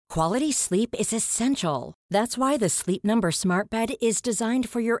Quality sleep is essential. That's why the Sleep Number Smart Bed is designed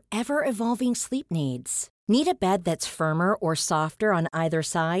for your ever-evolving sleep needs. Need a bed that's firmer or softer on either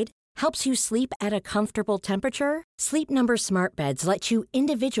side? Helps you sleep at a comfortable temperature? Sleep Number Smart Beds let you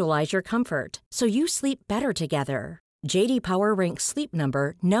individualize your comfort, so you sleep better together. J.D. Power ranks Sleep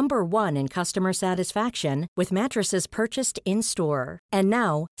Number number 1 in customer satisfaction with mattresses purchased in-store. And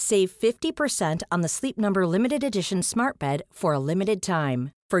now, save 50% on the Sleep Number Limited Edition Smart Bed for a limited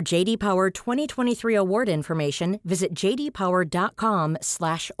time. For J.D. Power 2023 award information, visit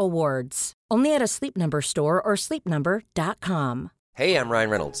jdpower.com/awards. Only at a Sleep Number store or sleepnumber.com. Hey, I'm Ryan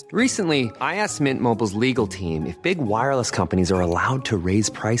Reynolds. Recently, I asked Mint Mobile's legal team if big wireless companies are allowed to raise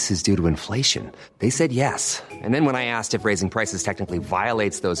prices due to inflation. They said yes. And then when I asked if raising prices technically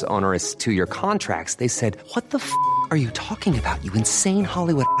violates those onerous two-year contracts, they said, "What the f*** are you talking about, you insane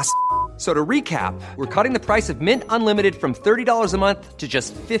Hollywood ass?" So to recap, we're cutting the price of Mint Unlimited from $30 a month to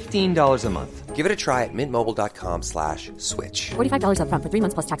just $15 a month. Give it a try at mintmobile.com/switch. $45 up front for 3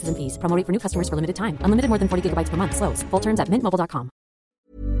 months plus taxes and fees. Promo rate for new customers for limited time. Unlimited more than 40 gigabytes per month. Slows full terms at mintmobile.com.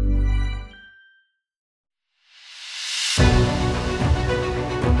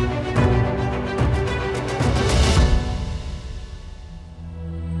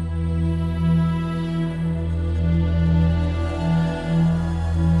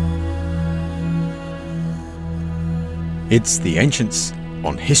 It's The Ancients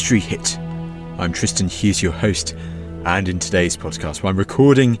on History Hit. I'm Tristan Hughes, your host, and in today's podcast, I'm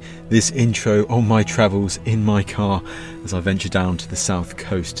recording this intro on my travels in my car as I venture down to the south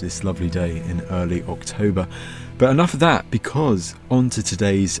coast this lovely day in early October. But enough of that, because on to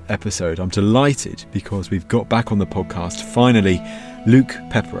today's episode. I'm delighted because we've got back on the podcast, finally, Luke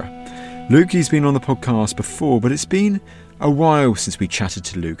Pepperer. Luke, he's been on the podcast before, but it's been a while since we chatted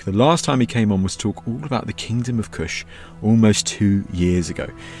to Luke. The last time he came on was to talk all about the Kingdom of Kush almost 2 years ago.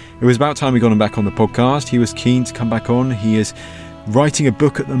 It was about time we got him back on the podcast. He was keen to come back on. He is writing a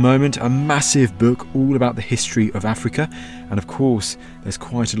book at the moment, a massive book all about the history of Africa. And of course, there's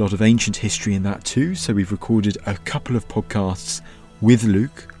quite a lot of ancient history in that too. So we've recorded a couple of podcasts with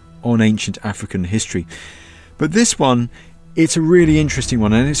Luke on ancient African history. But this one, it's a really interesting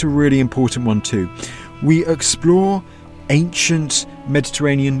one, and it's a really important one too. We explore ancient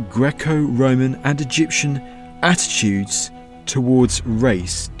Mediterranean, Greco-Roman and Egyptian attitudes towards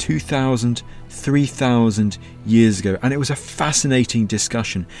race 2,000, 3,000 years ago. And it was a fascinating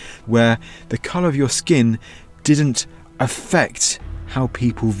discussion where the colour of your skin didn't affect how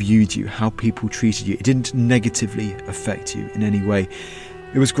people viewed you, how people treated you. It didn't negatively affect you in any way.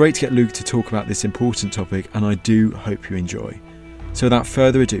 It was great to get Luke to talk about this important topic, and I do hope you enjoy. So without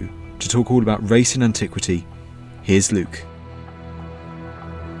further ado, to talk all about race in antiquity, here's Luke.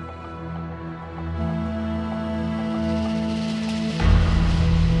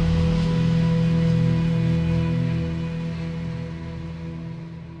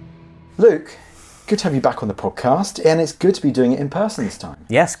 Luke, good to have you back on the podcast, and it's good to be doing it in person this time.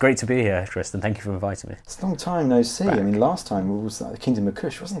 Yes, great to be here, Tristan. Thank you for inviting me. It's a long time no see. Back. I mean, last time was like the Kingdom of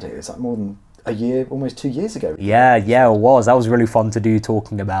Kush, wasn't it? It was like more than a year, almost 2 years ago. Yeah, it was. That was really fun to do,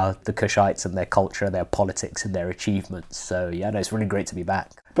 talking about the Kushites and their culture, their politics and their achievements. So yeah, no, it's really great to be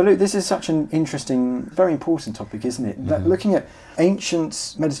back. But Luke, this is such an interesting, very important topic, isn't it? Mm-hmm. Looking at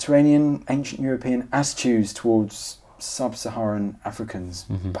ancient Mediterranean, ancient European attitudes towards sub-Saharan Africans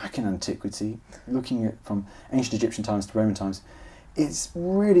back in antiquity, looking at from ancient Egyptian times to Roman times, it's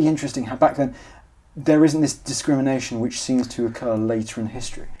really interesting how back then there isn't this discrimination which seems to occur later in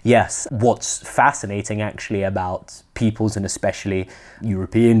history. Yes, what's fascinating actually about peoples, and especially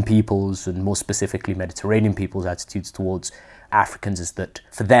European peoples and more specifically Mediterranean peoples' attitudes towards Africans, is that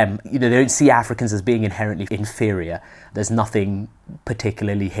for them, they don't see Africans as being inherently inferior. There's nothing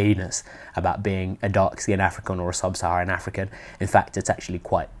particularly heinous about being a dark-skinned African or a sub-Saharan African. In fact, it's actually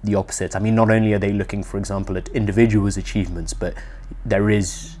quite the opposite. I mean, not only are they looking, for example, at individuals' achievements, but there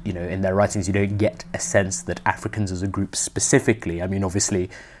is, in their writings, you don't get a sense that Africans as a group specifically, I mean, obviously,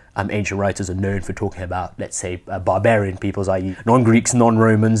 ancient writers are known for talking about, let's say, barbarian peoples, i.e. non-Greeks,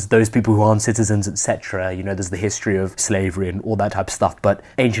 non-Romans, those people who aren't citizens, etc. There's the history of slavery and all that type of stuff, but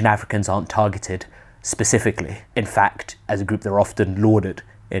ancient Africans aren't targeted specifically. In fact, as a group, they're often lauded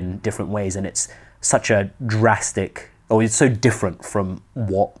in different ways, and it's such a drastic, it's so different from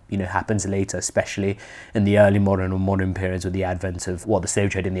what happens later, especially in the early modern or modern periods with the advent of the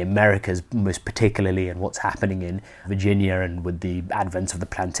slave trade in the Americas, most particularly, and what's happening in Virginia, and with the advent of the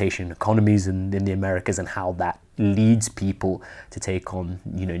plantation economies in the Americas, and how that leads people to take on,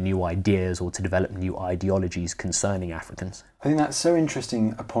 new ideas or to develop new ideologies concerning Africans. I think that's so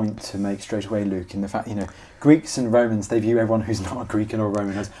interesting a point to make straight away, Luke, in the fact, Greeks and Romans, they view everyone who's not a Greek or a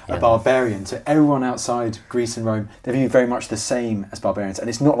Roman as a barbarian. So everyone outside Greece and Rome, they view very much the same as barbarians. And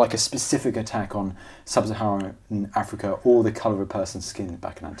it's not like a specific attack on sub-Saharan Africa or the colour of a person's skin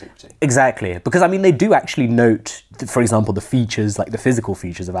back in antiquity. Exactly. Because, they do actually note, for example, the features, like the physical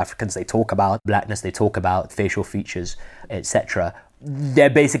features of Africans. They talk about blackness, they talk about facial features, etc. They're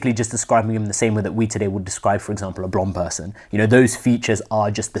basically just describing them the same way that we today would describe, for example, a blonde person. Those features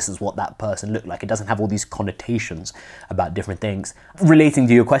are just, this is what that person looked like. It doesn't have all these connotations about different things. Relating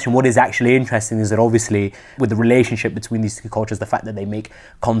to your question, what is actually interesting is that obviously with the relationship between these two cultures, the fact that they make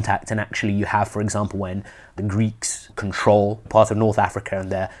contact, and actually you have, for example, when the Greeks control part of North Africa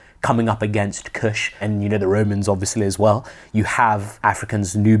and they're coming up against Kush and, the Romans obviously as well. You have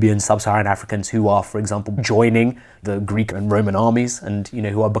Africans, Nubians, sub-Saharan Africans who are, for example, joining the Greek and Roman armies and,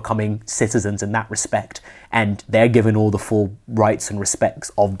 who are becoming citizens in that respect. And they're given all the full rights and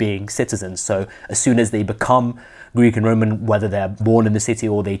respects of being citizens. So as soon as they become Greek and Roman, whether they're born in the city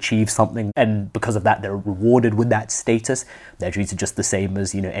or they achieve something, and because of that they're rewarded with that status, they're treated just the same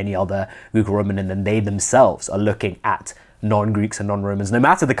as, any other Greek or Roman, and then they themselves are looking at non-Greeks and non-Romans, no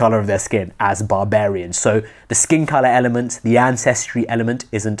matter the colour of their skin, as barbarians. So the skin colour element, the ancestry element,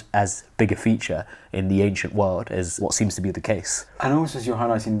 isn't as big a feature in the ancient world as what seems to be the case. And also, as you're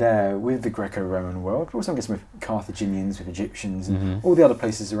highlighting there, with the Greco-Roman world, but also I guess with Carthaginians, with Egyptians, and all the other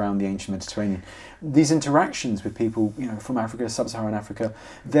places around the ancient Mediterranean, these interactions with people, from Africa, sub-Saharan Africa,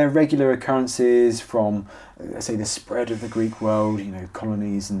 they're regular occurrences from, say, the spread of the Greek world,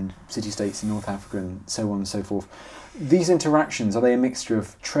 colonies and city-states in North Africa and so on and so forth. These interactions, are they a mixture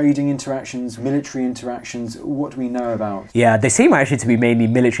of trading interactions, military interactions? What do we know about? Yeah, they seem actually to be mainly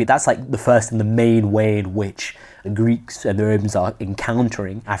military. That's like the first and the main way in which the Greeks and the Romans are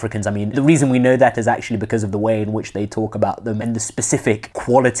encountering Africans. The reason we know that is actually because of the way in which they talk about them and the specific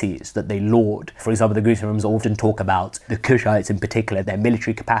qualities that they laud. For example, the Greeks and Romans often talk about the Kushites in particular, their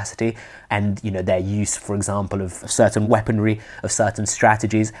military capacity and, their use, for example, of certain weaponry, of certain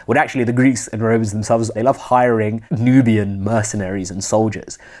strategies. When actually the Greeks and Romans themselves, they love hiring Nubian mercenaries and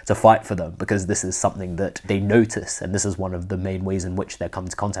soldiers to fight for them because this is something that they notice, and this is one of the main ways in which they come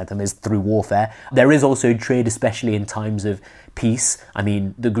to contact them is through warfare. There is also trade, especially in times of peace.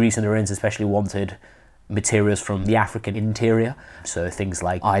 The Greeks and the Romans especially wanted materials from the African interior, so things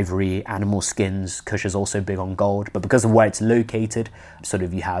like ivory, animal skins. Kush is also big on gold, but because of where it's located, sort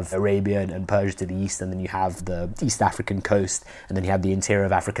of you have Arabia and Persia to the east, and then you have the East African coast, and then you have the interior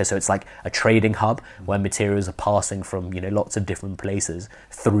of Africa, so it's like a trading hub where materials are passing from lots of different places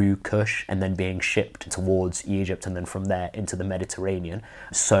through Kush and then being shipped towards Egypt and then from there into the Mediterranean.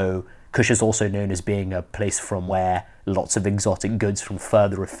 So Kush is also known as being a place from where lots of exotic goods from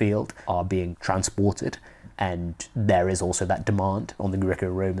further afield are being transported, and there is also that demand on the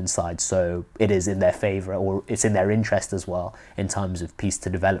Greco-Roman side, so it is in their favour, or it's in their interest as well in times of peace to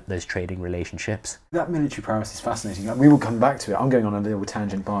develop those trading relationships. That military prowess is fascinating. We will come back to it. I'm going on a little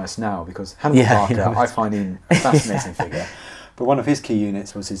tangent bias now because Hannibal Barca, I find him a fascinating figure. But one of his key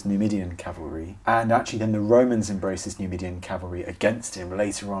units was his Numidian cavalry, and actually then the Romans embraced his Numidian cavalry against him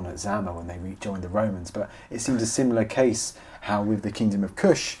later on at Zama when they rejoined the Romans. But it seems a similar case how with the kingdom of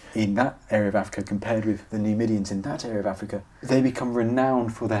Kush in that area of Africa compared with the Numidians in that area of Africa, they become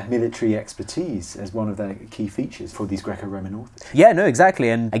renowned for their military expertise as one of their key features for these Greco-Roman authors. Yeah, no, exactly.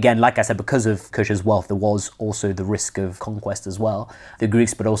 And again, like I said, because of Kush's wealth, there was also the risk of conquest as well. The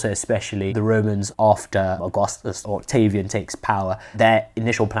Greeks, but also especially the Romans, after Augustus or Octavian takes power, their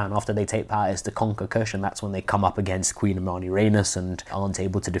initial plan after they take power is to conquer Kush, and that's when they come up against Queen Amanirenas and aren't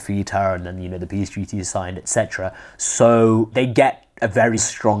able to defeat her, and then, the peace treaty is signed, etc. So they get a very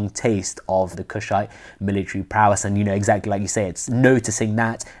strong taste of the Kushite military prowess, and exactly like you say, it's noticing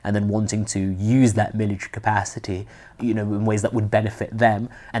that and then wanting to use that military capacity in ways that would benefit them,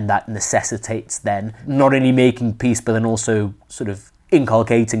 and that necessitates then not only making peace but then also sort of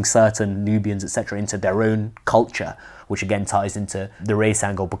inculcating certain Nubians, etc., into their own culture, which again ties into the race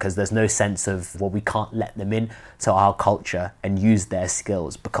angle, because there's no sense of, well, we can't let them in to our culture and use their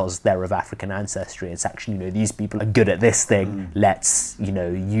skills because they're of African ancestry. It's actually, these people are good at this thing. Let's,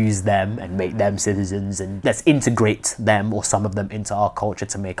 use them and make them citizens, and let's integrate them or some of them into our culture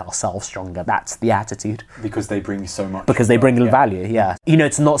to make ourselves stronger. That's the attitude. Because they bring so much. Because they bring value, yeah.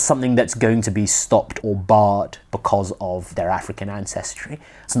 It's not something that's going to be stopped or barred because of their African ancestry.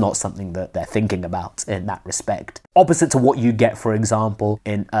 It's not something that they're thinking about in that respect. Opposite to what you get, for example,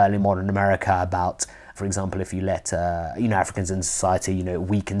 in early modern America about, for For example, if you let Africans in society, it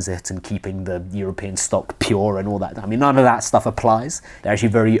weakens it, and keeping the European stock pure and all that. I mean, none of that stuff applies. They're actually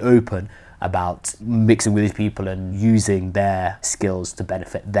very open about mixing with these people and using their skills to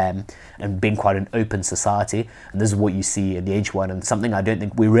benefit them, and being quite an open society. And this is what you see in the ancient world, and something I don't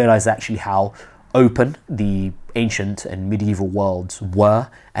think we realize actually how open the ancient and medieval worlds were,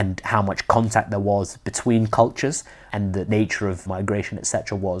 and how much contact there was between cultures, and the nature of migration,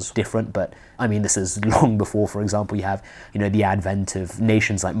 etc., was different. But I mean, this is long before, for example, you have the advent of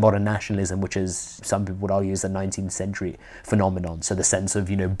nations like modern nationalism, which is, some people would argue, is a 19th century phenomenon. So the sense of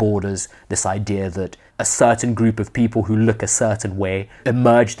borders, this idea that a certain group of people who look a certain way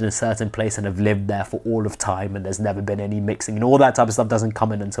emerged in a certain place and have lived there for all of time, and there's never been any mixing, and all that type of stuff doesn't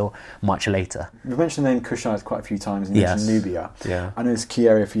come in until much later. You've mentioned the name Kushites quite a few times, and you mentioned Nubia. Yeah. I know it's a key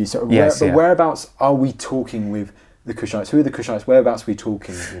area for you. So whereabouts are we talking with the Kushites? Who are the Kushites? Whereabouts are we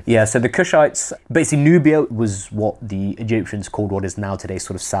talking with? Yeah, so the Kushites, basically Nubia was what the Egyptians called what is now today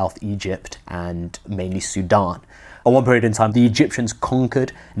sort of South Egypt and mainly Sudan. At one period in time, the Egyptians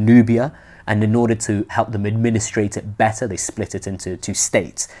conquered Nubia, and in order to help them administrate it better, they split it into two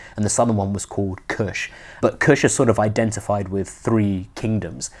states, and the southern one was called Kush. But Kush is sort of identified with three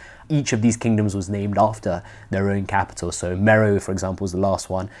kingdoms. Each of these kingdoms was named after their own capital. So Meroe, for example, was the last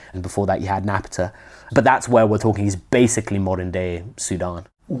one, and before that you had Napata. But that's where we're talking is basically modern-day Sudan.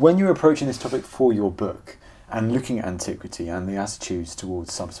 When you're approaching this topic for your book and looking at antiquity and the attitudes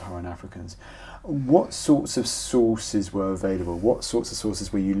towards sub-Saharan Africans, what sorts of sources were available? What sorts of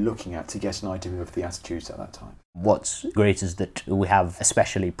sources were you looking at to get an idea of the attitudes at that time? What's great is that we have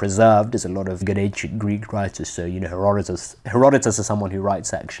especially preserved is a lot of good ancient Greek writers. So, Herodotus is someone who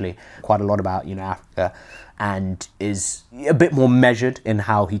writes actually quite a lot about, Africa, and is a bit more measured in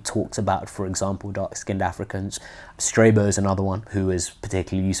how he talks about, for example, dark-skinned Africans. Strabo is another one who is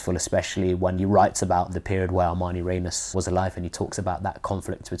particularly useful, especially when he writes about the period where Arminianus was alive, and he talks about that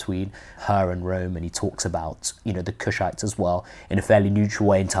conflict between her and Rome, and he talks about, the Kushites as well in a fairly neutral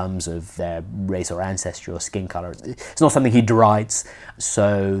way in terms of their race or ancestry or skin colour. It's not something he derides.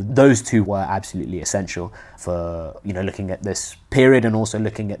 So those two were absolutely essential for, looking at this period and also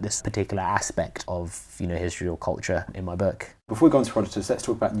looking at this particular aspect of, history or culture in my book. Before we go on to Herodotus, let's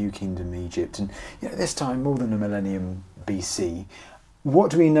talk about New Kingdom Egypt. And this time, more than a millennium BC,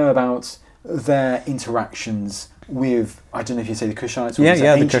 what do we know about their interactions with, I don't know if you say the Kushites or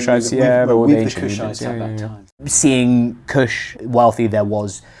the Kushites, with the Kushites at that time? Seeing Kush wealthy, there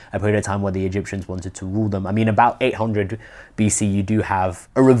was a period of time where the Egyptians wanted to rule them. I mean, about 800 BC, you do have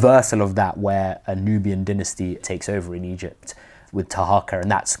a reversal of that where a Nubian dynasty takes over in Egypt with Taharqa,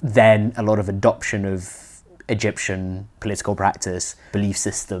 and that's then a lot of adoption of Egyptian political practice, belief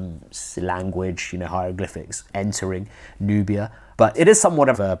systems, language, hieroglyphics entering Nubia. But it is somewhat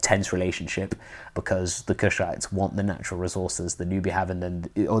of a tense relationship because the Kushites want the natural resources the Nubia have,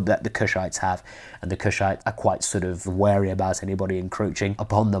 or that the Kushites have, and the Kushites are quite sort of wary about anybody encroaching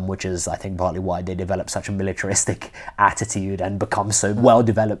upon them, which is, I think, partly why they develop such a militaristic attitude and become so well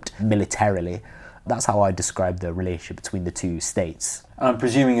developed militarily. That's how I describe the relationship between the two states. I'm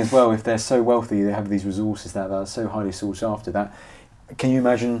presuming as well, if they're so wealthy, they have these resources that are so highly sought after, that can you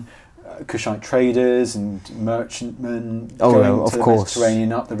imagine Kushite traders and merchantmen going to the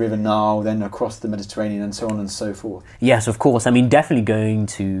Mediterranean, up the River Nile, then across the Mediterranean, and so on and so forth? Yes, of course. I mean, definitely going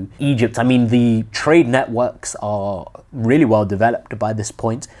to Egypt. I mean, the trade networks are really well developed by this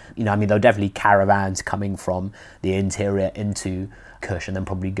point. There are definitely caravans coming from the interior into Kush, and then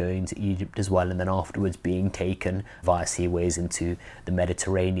probably going to Egypt as well, and then afterwards being taken via seaways into the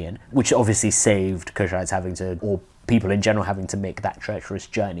Mediterranean, which obviously saved Kushites or people in general having to make that treacherous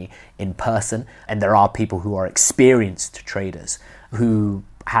journey in person. And there are people who are experienced traders who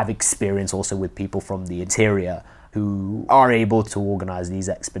have experience also with people from the interior who are able to organise these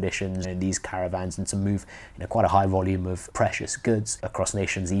expeditions and these caravans and to move quite a high volume of precious goods across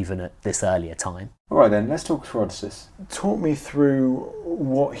nations even at this earlier time. All right then, let's talk to Herodotus. Talk me through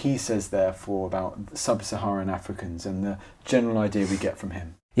what he says therefore about sub-Saharan Africans and the general idea we get from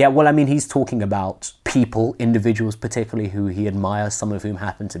him. Yeah, well, I mean, he's talking about people, individuals particularly, who he admires, some of whom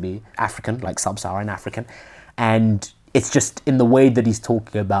happen to be African, like sub-Saharan African, and it's just in the way that he's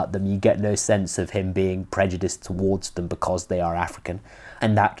talking about them, you get no sense of him being prejudiced towards them because they are African.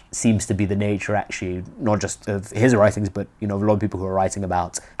 And that seems to be the nature, actually, not just of his writings, but, a lot of people who are writing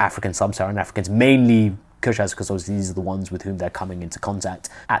about African, sub-Saharan Africans, mainly Kushites, because obviously these are the ones with whom they're coming into contact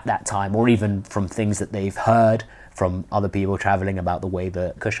at that time, or even from things that they've heard from other people traveling about the way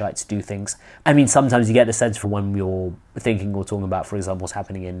the Kushites do things. I mean, sometimes you get the sense from when you're thinking or talking about, for example, what's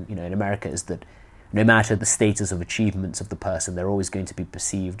happening in, in America, is that no matter the status of achievements of the person, they're always going to be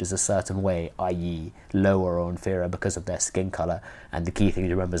perceived as a certain way, i.e. lower or inferior because of their skin colour. And the key thing to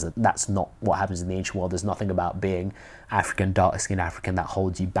remember is that that's not what happens in the ancient world. There's nothing about being African, dark-skinned African, that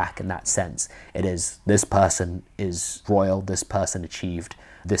holds you back in that sense. It is, this person is royal, this person achieved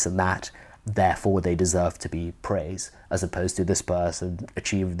this and that, therefore they deserve to be praised, as opposed to this person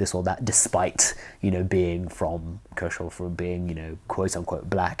achieved this or that despite, being from Kush or from being, quote unquote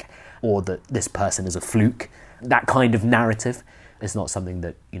black, or that this person is a fluke. That kind of narrative is not something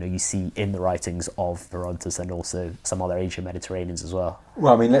that, you see in the writings of Herodotus and also some other ancient Mediterraneans as well.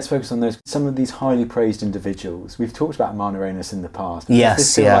 Well, let's focus on those. Some of these highly praised individuals. We've talked about Amarna in the past. Yes,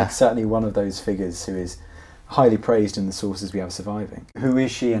 this feels like certainly one of those figures who is highly praised in the sources we have surviving. Who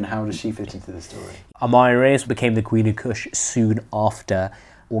is she and how does she fit into the story? Amarna became the Queen of Kush soon after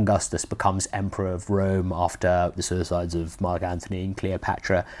Augustus becomes Emperor of Rome, after the suicides of Mark Antony and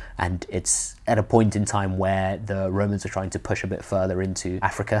Cleopatra, and it's at a point in time where the Romans are trying to push a bit further into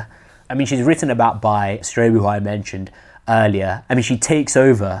Africa. She's written about by Strabo, who I mentioned earlier. she takes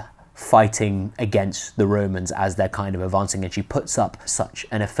over fighting against the Romans as they're kind of advancing, and she puts up such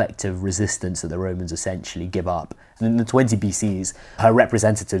an effective resistance that the Romans essentially give up. And in the 20 BCs, her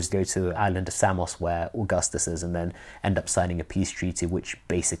representatives go to the island of Samos, where Augustus is, and then end up signing a peace treaty which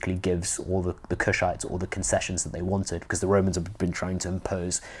basically gives all the Kushites all the concessions that they wanted, because the Romans have been trying to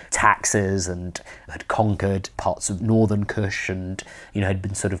impose taxes and had conquered parts of northern Kush and had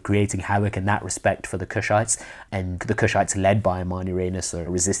been sort of creating havoc in that respect for the Kushites. And the Kushites, led by Amarna,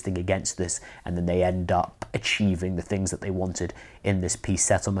 are resisting against this, and then they end up achieving the things that they wanted in this peace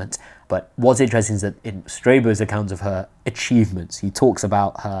settlement. But what's interesting is that in Strabo's accounts of her achievements, he talks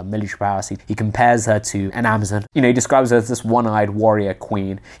about her military prowess. He compares her to an Amazon. He describes her as this one-eyed warrior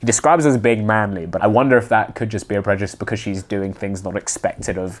queen. He describes her as being manly, but I wonder if that could just be a prejudice because she's doing things not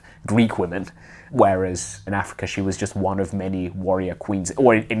expected of Greek women. Whereas in Africa, she was just one of many warrior queens,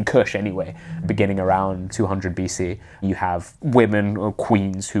 or in Kush anyway, beginning around 200 BC. You have women or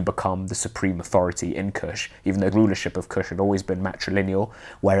queens who become the supreme authority in Kush, even though the rulership of Kush had always been matrilineal,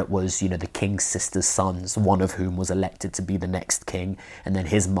 where it was, the king's sister's sons, one of whom was elected to be the next king, and then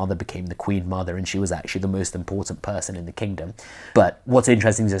his mother became the queen mother, and she was actually the most important person in the kingdom. But what's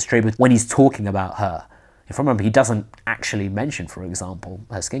interesting is that Strabo, when he's talking about her, if I remember, he doesn't actually mention, for example,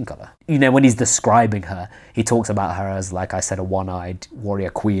 her skin colour. When he's describing her, he talks about her as, like I said, a one-eyed warrior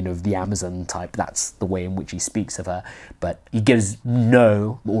queen of the Amazon type. That's the way in which he speaks of her. But he gives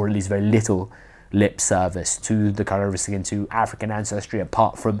no, or at least very little, lip service to the colour of her skin, to African ancestry,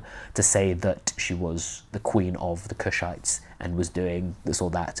 apart from to say that she was the queen of the Kushites and was doing this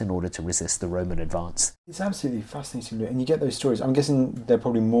or that in order to resist the Roman advance. It's absolutely fascinating, and you get those stories. I'm guessing there are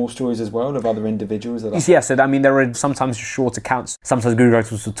probably more stories as well of other individuals that are... Yes, there are sometimes short accounts. Sometimes Greek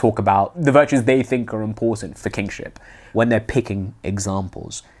writers will talk about the virtues they think are important for kingship. When they're picking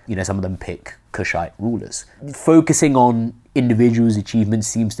examples, some of them pick Kushite rulers. Focusing on individuals' achievements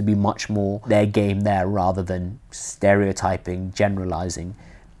seems to be much more their game there, rather than stereotyping, generalizing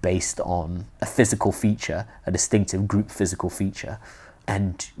based on a physical feature, a distinctive group physical feature.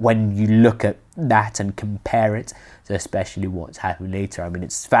 And when you look at that and compare it to especially what's happened later,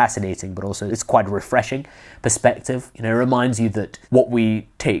 it's fascinating, but also it's quite a refreshing perspective. It reminds you that what we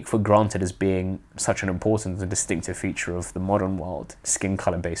take for granted as being such an important and distinctive feature of the modern world, skin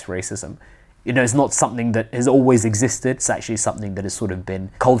color-based racism, it's not something that has always existed. It's actually something that has sort of been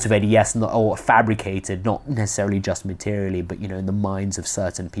cultivated, yes, or fabricated, not necessarily just materially, but, in the minds of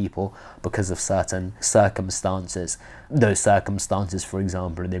certain people because of certain circumstances. Those circumstances, for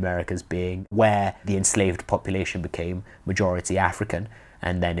example, in the Americas being where the enslaved population became majority African,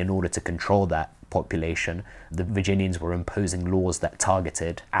 and then in order to control that population, the Virginians were imposing laws that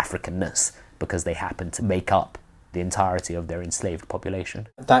targeted Africanness because they happened to make up the entirety of their enslaved population.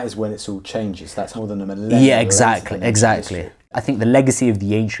 That is when it all changes. That's more than a millennium. Yeah, exactly. I think the legacy of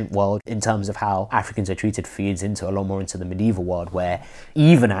the ancient world in terms of how Africans are treated feeds into a lot more into the medieval world, where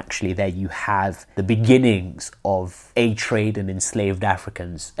even actually there you have the beginnings of a trade in enslaved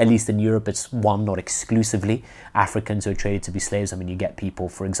Africans. At least in Europe, it's one, not exclusively Africans who are traded to be slaves. You get people,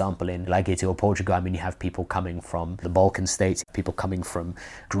 for example, in like Italy or Portugal, you have people coming from the Balkan states, people coming from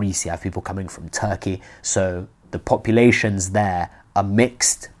Greece, you have people coming from Turkey. So the populations there are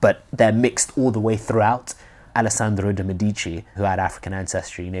mixed, but they're mixed all the way throughout. Alessandro de' Medici, who had African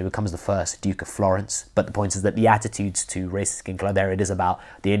ancestry, becomes the first Duke of Florence. But the point is that the attitudes to race skin color there, it is about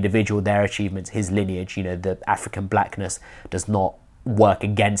the individual, their achievements, his lineage. The African blackness does not work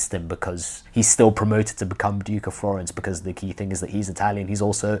against him because he's still promoted to become Duke of Florence, because the key thing is that he's Italian, he's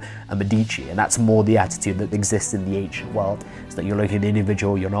also a Medici, and that's more the attitude that exists in the ancient world, is that you're looking at the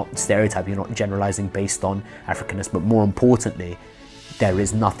individual, you're not stereotyping, you're not generalizing based on Africanness, but more importantly, there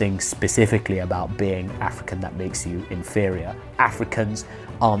is nothing specifically about being African that makes you inferior. Africans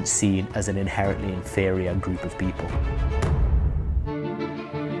aren't seen as an inherently inferior group of people.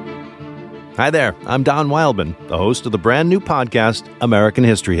 Hi there, I'm Don Wildman, the host of the brand new podcast, American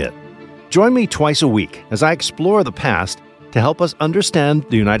History Hit. Join me twice a week as I explore the past to help us understand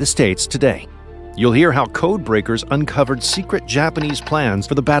the United States today. You'll hear how code breakers uncovered secret Japanese plans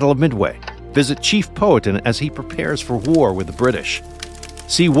for the Battle of Midway, visit Chief Powhatan as he prepares for war with the British,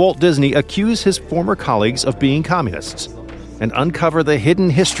 see Walt Disney accuse his former colleagues of being communists, and uncover the hidden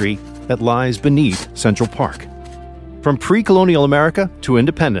history that lies beneath Central Park. From pre-colonial America to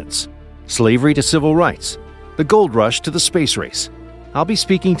independence, slavery to civil rights, the gold rush to the space race, I'll be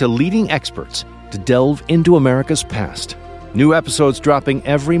speaking to leading experts to delve into America's past. New episodes dropping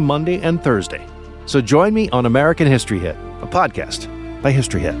every Monday and Thursday. So join me on American History Hit, a podcast by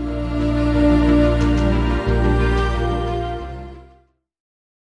History Hit.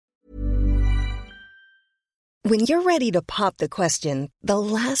 When you're ready to pop the question, the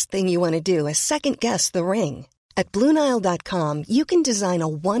last thing you want to do is second-guess the ring. At BlueNile.com, you can design a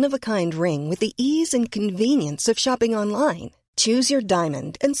one-of-a-kind ring with the ease and convenience of shopping online. Choose your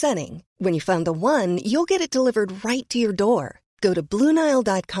diamond and setting. When you find the one, you'll get it delivered right to your door. Go to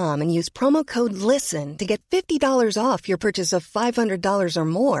BlueNile.com and use promo code LISTEN to get $50 off your purchase of $500 or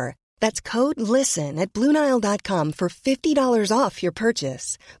more. That's code LISTEN at BlueNile.com for $50 off your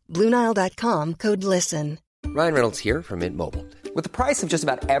purchase. BlueNile.com, code LISTEN. Ryan Reynolds here from Mint Mobile. With the price of just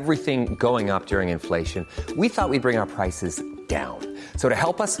about everything going up during inflation, we thought we'd bring our prices down. So to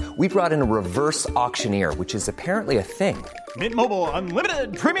help us, we brought in a reverse auctioneer, which is apparently a thing. Mint Mobile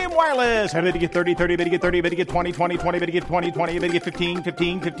Unlimited Premium Wireless. How to get 30, 30, bit to get 30, bit to get 20, 20, 20, bit to get 20, 20, bit to get 15,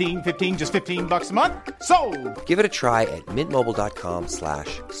 15, 15, 15, just $15 a month? Sold! Give it a try at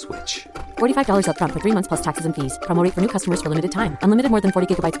mintmobile.com/switch. $45 up front for 3 months plus taxes and fees. Promo rate for new customers for limited time. Unlimited more than 40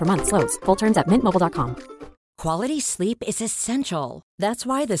 gigabytes per month. Slows full terms at mintmobile.com. Quality sleep is essential. That's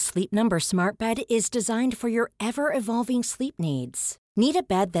why the Sleep Number Smart Bed is designed for your ever-evolving sleep needs. Need a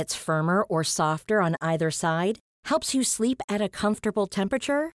bed that's firmer or softer on either side? Helps you sleep at a comfortable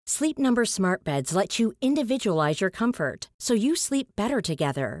temperature? Sleep Number Smart Beds let you individualize your comfort, so you sleep better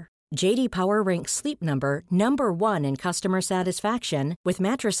together. J.D. Power ranks Sleep Number number 1 in customer satisfaction with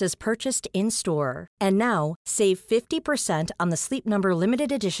mattresses purchased in-store. And now, save 50% on the Sleep Number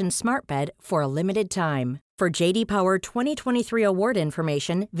Limited Edition Smart Bed for a limited time. For J.D. Power 2023 award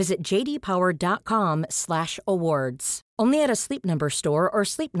information, visit jdpower.com/awards. Only at a Sleep Number store or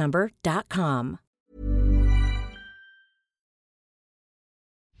sleepnumber.com.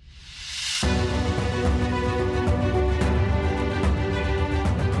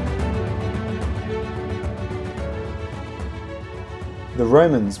 The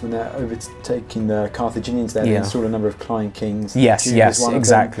Romans, when they're overtaking the Carthaginians, they installed a number of client kings. Yes,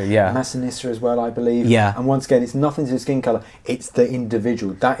 exactly. Massinissa as well, I believe. Yeah. And once again, it's nothing to do with skin colour. It's the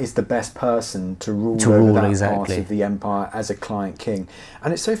individual. That is the best person to rule over that part of the empire as a client king.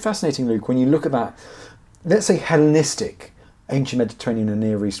 And it's so fascinating, Luke, when you look at that, let's say Hellenistic, ancient Mediterranean and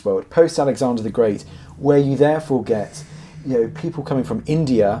Near East world, post-Alexander the Great, where you therefore get, people coming from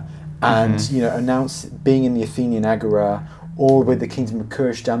India and, announce being in the Athenian Agora, or with the Kingdom of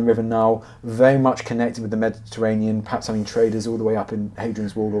Kush down the River Nile, very much connected with the Mediterranean, perhaps having traders all the way up in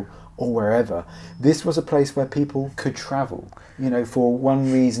Hadrian's Wall or wherever. This was a place where people could travel, for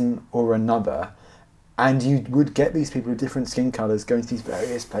one reason or another. And you would get these people with different skin colours going to these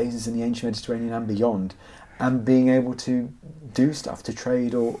various places in the ancient Mediterranean and beyond, and being able to do stuff, to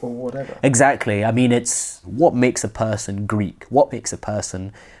trade or whatever. Exactly. I mean, it's what makes a person Greek, what makes a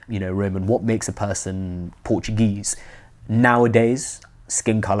person, Roman, what makes a person Portuguese. Nowadays,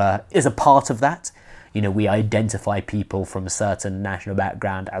 skin colour is a part of that. We identify people from a certain national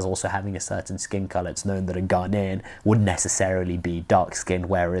background as also having a certain skin colour. It's known that a Ghanaian wouldn't necessarily be dark-skinned,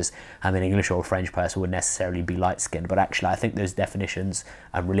 whereas an English or a French person would necessarily be light-skinned. But actually, I think those definitions,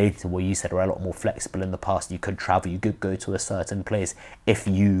 related to what you said, are a lot more flexible in the past. You could travel, you could go to a certain place if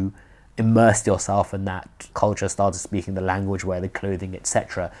you immersed yourself in that culture, started speaking the language, wear the clothing,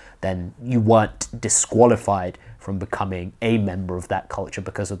 etc., then you weren't disqualified from becoming a member of that culture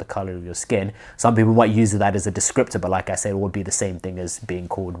because of the colour of your skin. Some people might use that as a descriptor, but like I said, it would be the same thing as being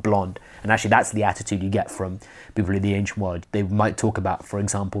called blonde. And actually that's the attitude you get from people in the ancient world. They might talk about, for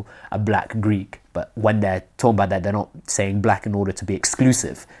example, a black Greek, but when they're talking about that, they're not saying black in order to be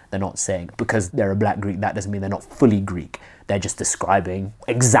exclusive. They're not saying because they're a black Greek, that doesn't mean they're not fully Greek. they're just describing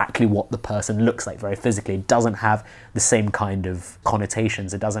exactly what the person looks like very physically. It doesn't have the same kind of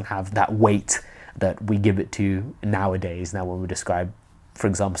connotations. It doesn't have that weight that we give it to nowadays. Now when we describe, for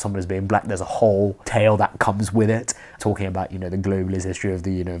example, someone as being black, there's a whole tale that comes with it, talking about, the globalist history of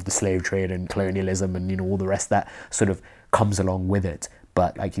the slave trade and colonialism and, all the rest that sort of comes along with it.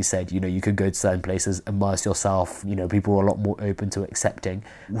 But like you said, you could go to certain places, immerse yourself, people were a lot more open to accepting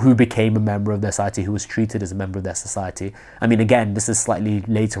who became a member of their society, who was treated as a member of their society. I mean, again, this is slightly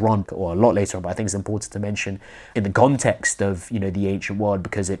later on, or a lot later on, but I think it's important to mention in the context of, the ancient world,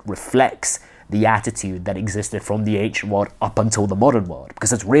 because it reflects the attitude that existed from the ancient world up until the modern world,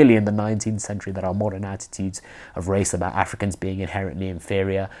 because it's really in the 19th century that our modern attitudes of race, about Africans being inherently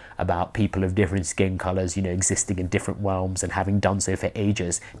inferior, about people of different skin colors, existing in different realms and having done so for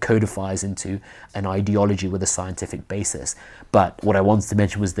ages, codifies into an ideology with a scientific basis. But what I wanted to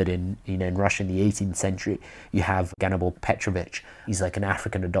mention was that in Russia in the 18th century, you have Hannibal Petrovich. He's like an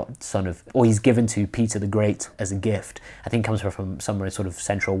African adopted son of, or he's given to Peter the Great as a gift. I think comes from somewhere in sort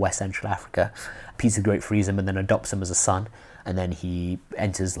of West Central Africa. Peter the Great frees him and then adopts him as a son, and then he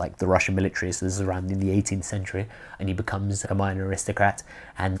enters like the Russian military. So this is around in the 18th century, and he becomes a minor aristocrat.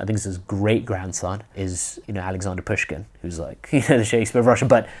 And I think his great grandson is Alexander Pushkin, who's like the Shakespeare of Russia.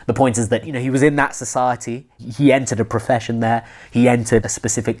 But the point is that he was in that society. He entered a profession there. He entered a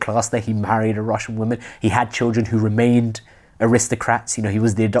specific class there. He married a Russian woman. He had children who remained aristocrats. He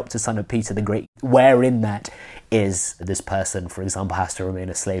was the adopted son of Peter the Great. Where in that is this person, for example, has to remain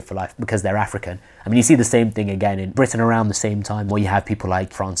a slave for life because they're African. I mean, you see the same thing again in Britain around the same time, where you have people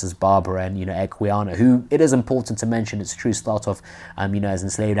like Francis Barber and, Equiano, who, it is important to mention, it's true, start off, as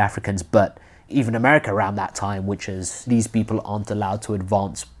enslaved Africans, but even America around that time, which is these people aren't allowed to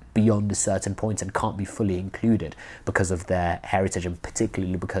advance beyond a certain point and can't be fully included because of their heritage, and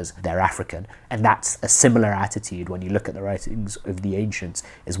particularly because they're African. And that's a similar attitude when you look at the writings of the ancients,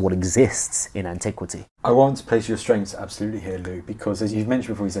 is what exists in antiquity. I want to place your strengths absolutely here, Lou, because as you've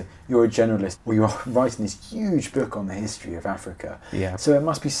mentioned before, you say you're a generalist, or you're writing this huge book on the history of Africa. Yeah. So it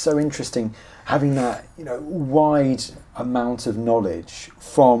must be so interesting having that, wide amount of knowledge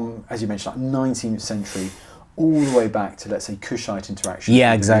from, as you mentioned, like 19th century all the way back to, let's say, Kushite interaction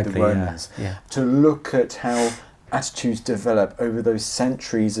with the Romans, to look at how attitudes develop over those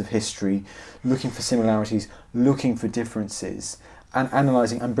centuries of history, looking for similarities, looking for differences, and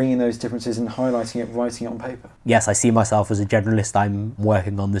analysing and bringing those differences and highlighting it, writing it on paper. Yes, I see myself as a generalist. I'm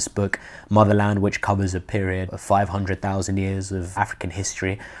working on this book, Motherland, which covers a period of 500,000 years of African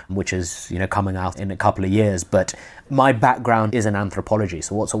history, which is, coming out in a couple of years. But my background is in anthropology,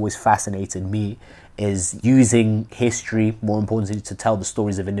 so what's always fascinated me is using history, more importantly, to tell the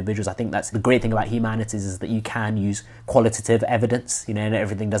stories of individuals. I think that's the great thing about humanities, is that you can use qualitative evidence, and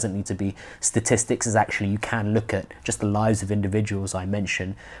everything doesn't need to be statistics. Is actually, you can look at just the lives of individuals. I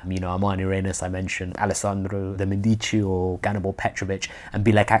mentioned, Armani Reines, I mentioned Alessandro de' Medici or Hannibal Petrovich, and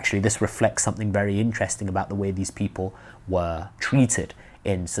be like, actually, this reflects something very interesting about the way these people were treated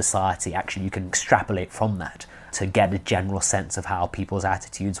in society. Actually, you can extrapolate from that to get a general sense of how people's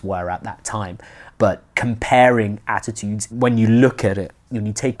attitudes were at that time. But comparing attitudes, when you look at it, when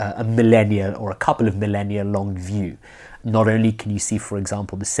you take a millennia or a couple of millennia long view, not only can you see, for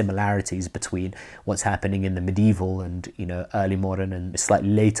example, the similarities between what's happening in the medieval and early modern and slightly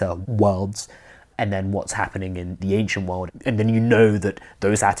later worlds, and then what's happening in the ancient world. And then that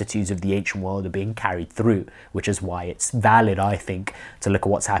those attitudes of the ancient world are being carried through, which is why it's valid, I think, to look at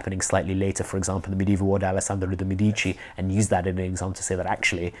what's happening slightly later, for example, the medieval world, Alessandro de' Medici, and use that as an example to say that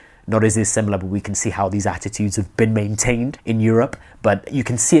actually, not as is similar, but we can see how these attitudes have been maintained in Europe. But you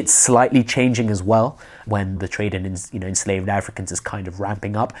can see it slightly changing as well when the trade in enslaved Africans is kind of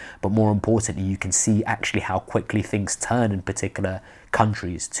ramping up. But more importantly, you can see actually how quickly things turn in particular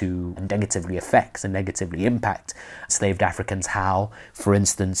countries to negatively affect and negatively impact enslaved Africans. How, for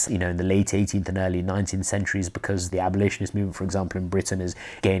instance, in the late 18th and early 19th centuries, because the abolitionist movement, for example, in Britain is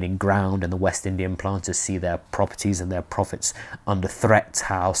gaining ground and the West Indian planters see their properties and their profits under threat,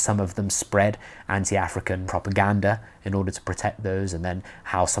 how some of them spread anti-African propaganda in order to protect those, and then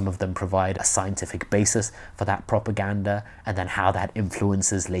how some of them provide a scientific basis for that propaganda, and then how that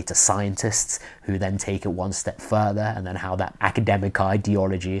influences later scientists who then take it one step further, and then how that academic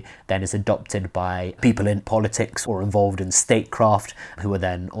ideology then is adopted by people in politics or involved in statecraft who are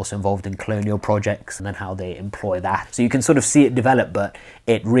then also involved in colonial projects, and then how they employ that. So you can sort of see it develop, but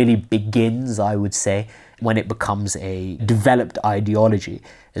it really begins, I would say, when it becomes a developed ideology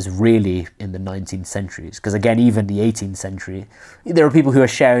is really in the 19th centuries. Because again, even the 18th century, there are people who are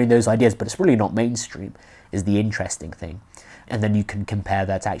sharing those ideas, but it's really not mainstream, is the interesting thing. And then you can compare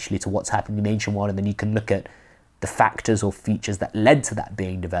that actually to what's happening in the ancient world, and then you can look at the factors or features that led to that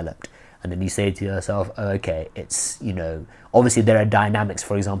being developed. And then you say to yourself, oh, okay, it's, obviously there are dynamics,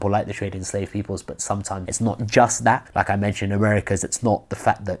 for example, like the trade in enslaved peoples, but sometimes it's not just that. Like I mentioned, in Americas, it's not the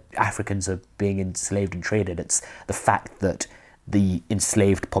fact that Africans are being enslaved and traded, it's the fact that the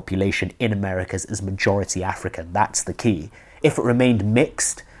enslaved population in Americas is majority African. That's the key. If it remained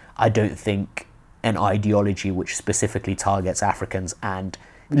mixed, I don't think an ideology which specifically targets Africans and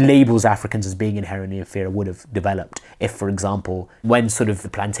labels Africans as being inherently inferior would have developed. If, for example, when sort of the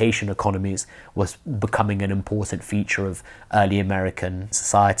plantation economies was becoming an important feature of early American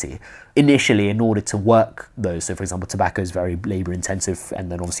society, initially, in order to work those, so for example, tobacco is very labor intensive,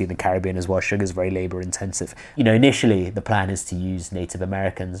 and then obviously in the Caribbean as well, sugar is very labor intensive. Initially the plan is to use Native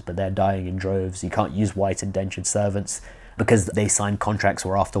Americans, but they're dying in droves. You can't use white indentured servants because they sign contracts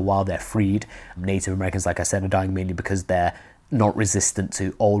where after a while they're freed. Native Americans, like I said, are dying mainly because they're not resistant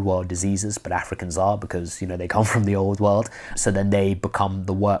to old world diseases, but Africans are because, they come from the old world. So then they become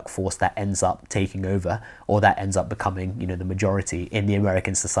the workforce that ends up taking over, or that ends up becoming, the majority in the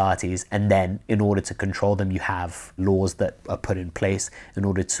American societies. And then in order to control them, you have laws that are put in place in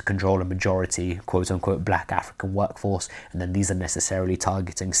order to control a majority, quote unquote, black African workforce. And then these are necessarily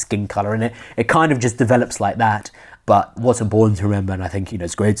targeting skin color, and it kind of just develops like that. But what's important to remember, and I think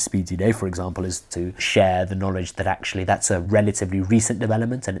it's great to speak today, for example, is to share the knowledge that actually that's a relatively recent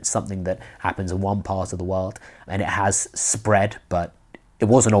development, and it's something that happens in one part of the world, and it has spread, but it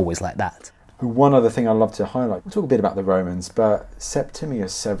wasn't always like that. One other thing I'd love to highlight, we'll talk a bit about the Romans, but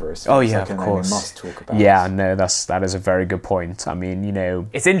Septimius Severus. Oh yeah, of course. We must talk about. Yeah, no, that is a very good point. I mean,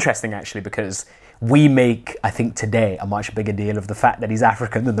 it's interesting actually because we make, I think today, a much bigger deal of the fact that he's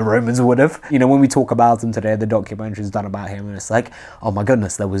African than the Romans would have. When we talk about him today, the documentary's done about him, and it's like, oh my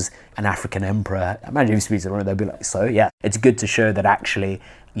goodness, there was an African emperor. Imagine if you speak to the Romans, they'll be like, so yeah. It's good to show that actually,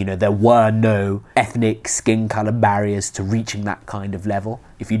 there were no ethnic skin color barriers to reaching that kind of level.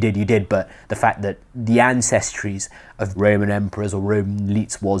 If you did, you did. But the fact that the ancestries of Roman emperors or Roman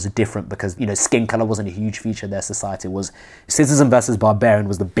elites was different because, skin color wasn't a huge feature of their society. It was citizen versus barbarian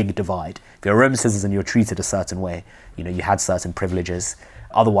was the big divide. If you're a Roman citizen, you're treated a certain way. You had certain privileges.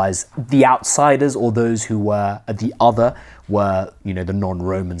 Otherwise, the outsiders or those who were the other were, the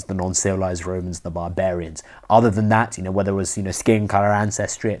non-Romans, the non-civilized Romans, the barbarians. Other than that, whether it was, skin color,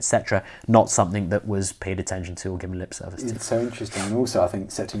 ancestry, etc., not something that was paid attention to or given lip service to. It's so interesting. And also, I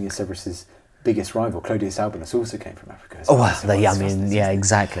think Septimius Severus's biggest rival, Clodius Albinus, also came from Africa.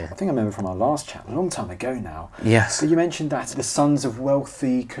 Exactly. I think I remember from our last chat, a long time ago now. Yes. But you mentioned that the sons of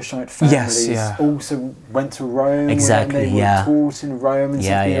wealthy Cushite families also went to Rome. Exactly, and they were taught in Rome, and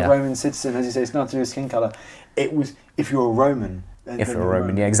being a Roman citizen, as you say, it's not to do with skin colour. It was, if you're a Roman. If you're a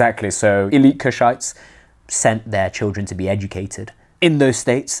Roman, yeah, exactly. So elite Cushites sent their children to be educated in those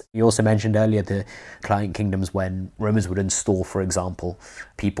states. You also mentioned earlier the client kingdoms when Romans would install, for example,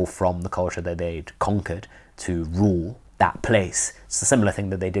 people from the culture that they'd conquered to rule that place. It's a similar thing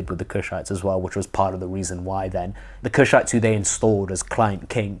that they did with the Cushites as well, which was part of the reason why then the Cushites who they installed as client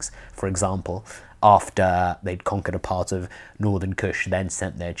kings, for example, after they'd conquered a part of northern Kush, then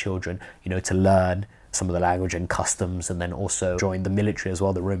sent their children, to learn some of the language and customs, and then also join the military as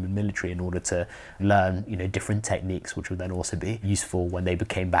well, the Roman military, in order to learn, different techniques, which would then also be useful when they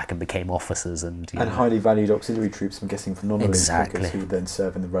became back and became officers and highly valued auxiliary troops, I'm guessing, from non-elite figures who then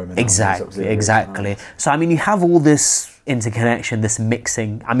serve in the Roman armies. Exactly. So you have all this interconnection, this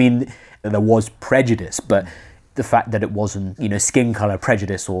mixing. There was prejudice, but the fact that it wasn't, skin color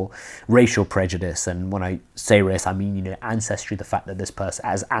prejudice or racial prejudice. And when I say race, I mean, ancestry, the fact that this person,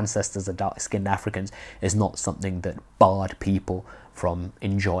 as ancestors are dark-skinned Africans, is not something that barred people from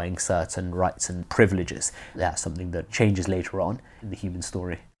enjoying certain rights and privileges. That's something that changes later on in the human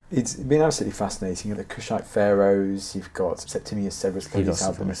story. It's been absolutely fascinating. The Kushite pharaohs, you've got Septimius Severus, Clodius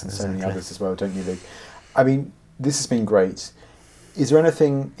Albinus, and so many others as well, don't you, Luke? This has been great. Is there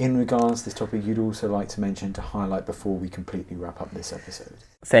anything in regards to this topic you'd also like to mention to highlight before we completely wrap up this episode?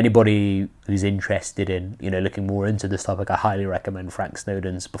 For anybody who's interested in, looking more into this topic, I highly recommend Frank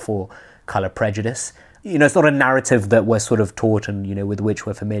Snowden's Before Colour Prejudice. It's not a narrative that we're sort of taught and, with which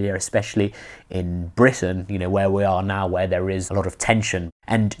we're familiar, especially in Britain, where we are now, where there is a lot of tension.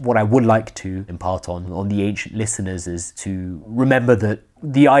 And what I would like to impart on the ancient listeners is to remember that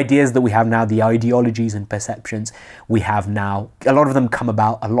the ideas that we have now, the ideologies and perceptions we have now, a lot of them come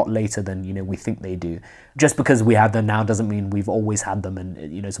about a lot later than, we think they do. Just because we have them now doesn't mean we've always had them.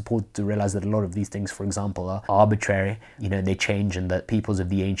 And, it's important to realize that a lot of these things, for example, are arbitrary, and they change, and that peoples of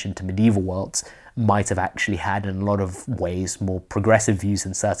the ancient to medieval worlds might have actually had, in a lot of ways, more progressive views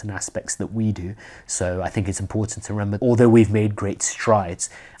in certain aspects that we do. So I think it's important to remember, although we've made great strides,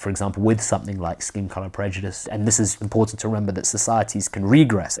 for example, with something like skin colour prejudice, and this is important to remember that societies can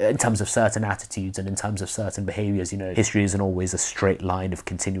regress in terms of certain attitudes and in terms of certain behaviours. You know, history isn't always a straight line of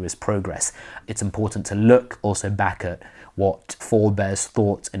continuous progress. It's important to look also back at what forebears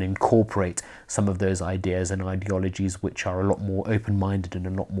thought and incorporate some of those ideas and ideologies which are a lot more open-minded and a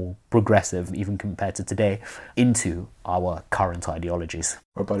lot more progressive, even compared to today, into our current ideologies.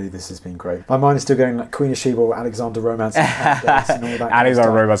 Well, buddy, this has been great. My mind is still going like Queen of Sheba or Alexander Romance and all that.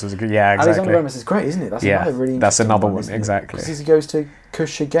 Alexander Romance was good. Yeah, exactly. Alexander Romance is great, isn't it? That's another really interesting that's another one, isn't it? exactly. Because he goes to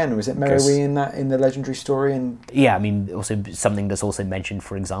Kush again. Was it Meroe in the legendary story? And yeah, I mean, also something that's also mentioned,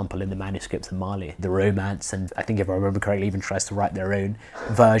 for example, in the manuscripts of Mali, the Romance, and I think if I remember correctly, even tries to write their own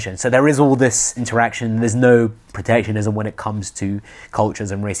version. So there is all this interaction. There's no protectionism when it comes to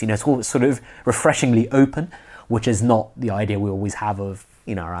cultures and race. You know, it's all sort of refreshingly open, which is not the idea we always have of,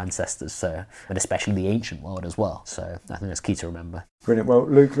 you know, our ancestors, so, and especially the ancient world as well. So I think that's key to remember. Brilliant. Well,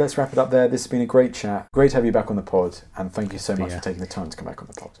 Luke, let's wrap it up there. This has been a great chat. Great to have you back on the pod, and thank you so much for taking the time to come back on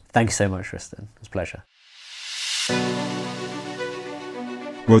the pod. Thank you so much, Tristan. It was a pleasure.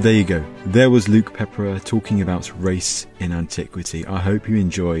 Well, there you go. There was Luke Pepperer talking about race in antiquity. I hope you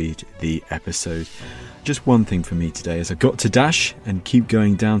enjoyed the episode. Just one thing for me today, as I got to dash and keep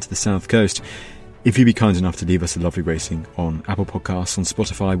going down to the south coast. If you'd be kind enough to leave us a lovely rating on Apple Podcasts, on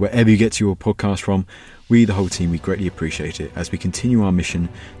Spotify, wherever you get your podcast from, we, the whole team, we greatly appreciate it as we continue our mission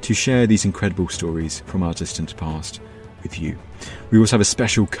to share these incredible stories from our distant past with you. We also have a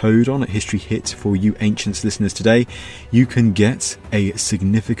special code on at History Hit for you Ancients listeners today. You can get a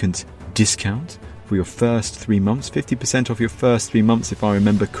significant discount for your first 3 months, 50% off your first 3 months, if I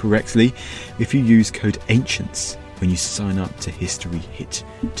remember correctly, if you use code ANCIENTS when you sign up to History Hit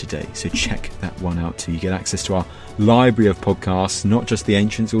today. So check that one out too. You get access to our library of podcasts, not just the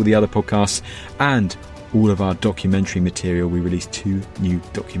Ancients, all the other podcasts, and all of our documentary material. We release 2 new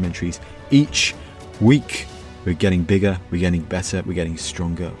documentaries each week. We're getting bigger, we're getting better, we're getting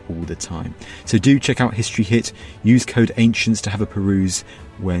stronger all the time. So do check out History Hit. Use code ANCIENTS to have a peruse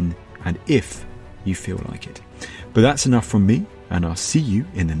when and if you feel like it. But that's enough from me, and I'll see you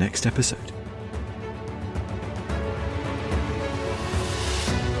in the next episode.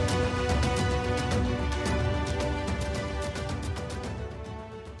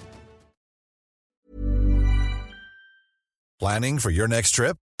 Planning for your next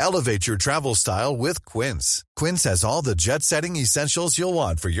trip? Elevate your travel style with Quince. Quince has all the jet-setting essentials you'll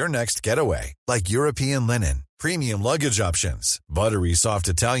want for your next getaway, like European linen, premium luggage options, buttery soft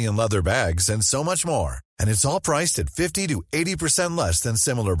Italian leather bags, and so much more. And it's all priced at 50 to 80% less than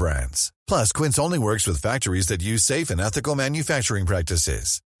similar brands. Plus, Quince only works with factories that use safe and ethical manufacturing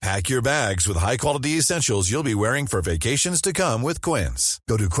practices. Pack your bags with high-quality essentials you'll be wearing for vacations to come with Quince.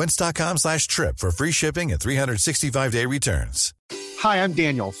 Go to quince.com/trip for free shipping and 365-day returns. Hi, I'm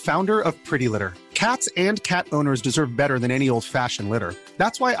Daniel, founder of Pretty Litter. Cats and cat owners deserve better than any old-fashioned litter.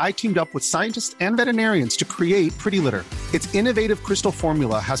 That's why I teamed up with scientists and veterinarians to create Pretty Litter. Its innovative crystal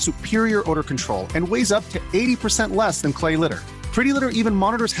formula has superior odor control and weighs up to 80% less than clay litter. Pretty Litter even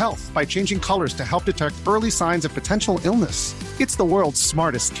monitors health by changing colors to help detect early signs of potential illness. It's the world's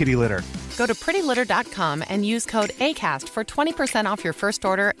smartest kitty litter. Go to prettylitter.com and use code ACAST for 20% off your first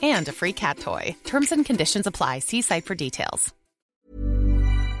order and a free cat toy. Terms and conditions apply. See site for details.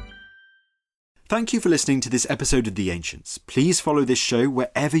 Thank you for listening to this episode of The Ancients. Please follow this show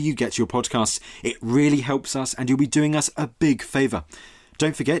wherever you get your podcasts. It really helps us, and you'll be doing us a big favour.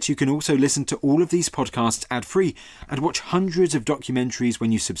 Don't forget, you can also listen to all of these podcasts ad-free and watch hundreds of documentaries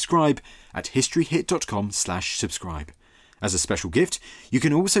when you subscribe at historyhit.com/subscribe. As a special gift, you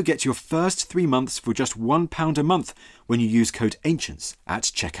can also get your first 3 months for just £1 a month when you use code ANCIENTS at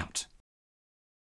checkout.